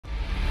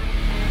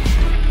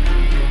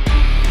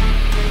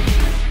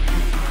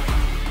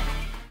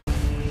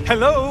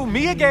Hello,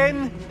 me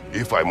again.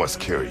 If I must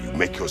carry you,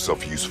 make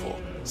yourself useful.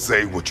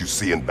 Say what you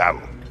see in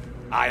battle.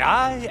 Aye,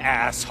 aye,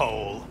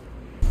 asshole.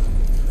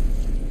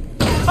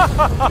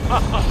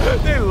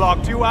 They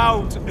locked you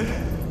out.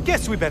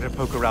 Guess we better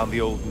poke around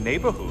the old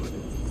neighborhood.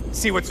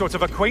 See what sorts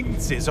of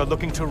acquaintances are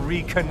looking to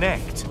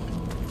reconnect.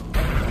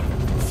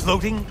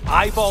 Floating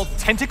eyeball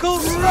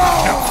tentacles?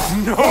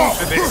 No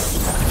to this.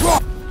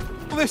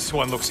 This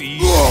one looks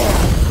easy.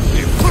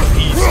 If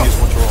easy is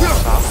what you're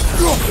all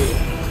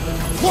about.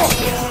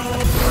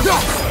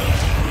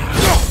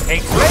 Hey,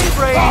 Grey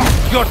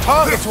Brain! Your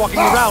target's walking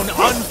around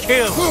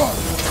unkilled!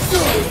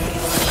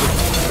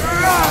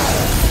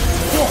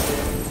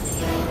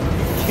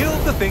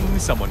 Killed the thing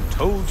someone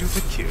told you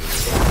to kill.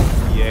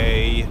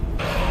 Yay.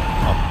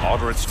 A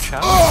moderate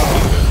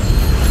challenge.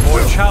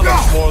 More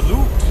challenge, more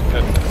loot,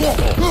 and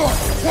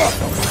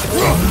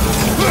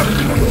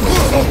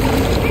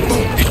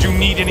Did you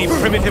need any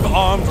primitive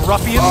armed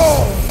ruffians?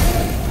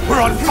 We're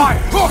on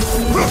fire!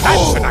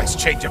 That's a nice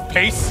change of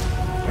pace!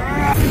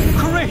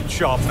 Great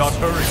job not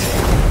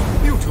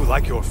hurrying. You two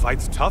like your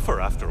fights tougher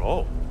after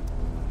all.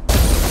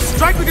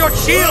 Strike with your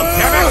shield,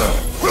 damn it!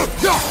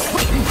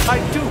 I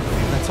do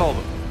believe that's all of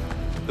them.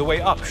 The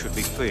way up should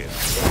be clear.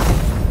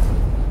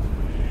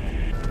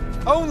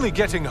 Only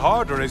getting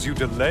harder as you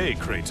delay,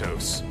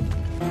 Kratos.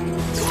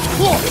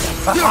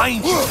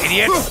 Behind you,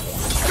 idiot!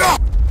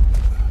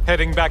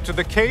 Heading back to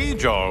the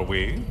cage, are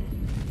we?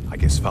 I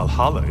guess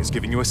Valhalla is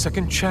giving you a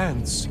second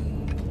chance.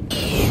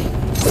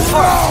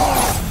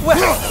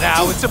 Well,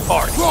 now it's a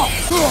party.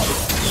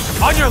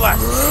 On your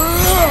left!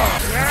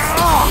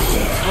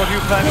 What are you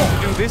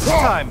planning to do this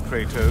time,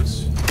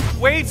 Kratos?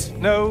 Wait,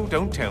 no,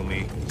 don't tell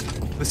me.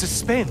 The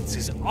suspense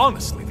is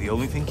honestly the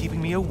only thing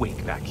keeping me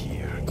awake back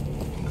here.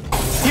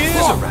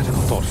 Here's a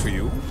radical thought for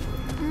you.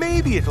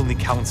 Maybe it only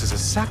counts as a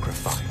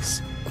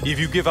sacrifice if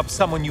you give up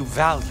someone you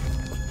value.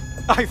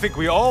 I think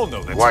we all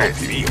know that's how it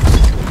feels.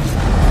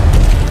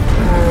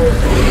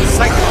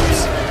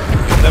 Cyclops.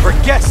 You'll never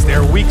guess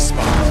their weak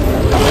spot.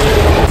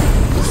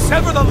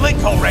 Sever the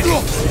link already!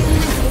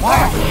 Why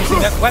are you using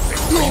that weapon?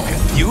 Are you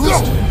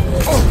confused?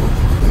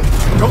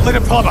 Don't let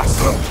him club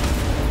us!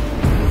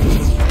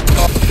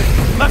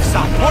 Left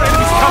side, more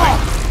enemies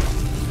coming!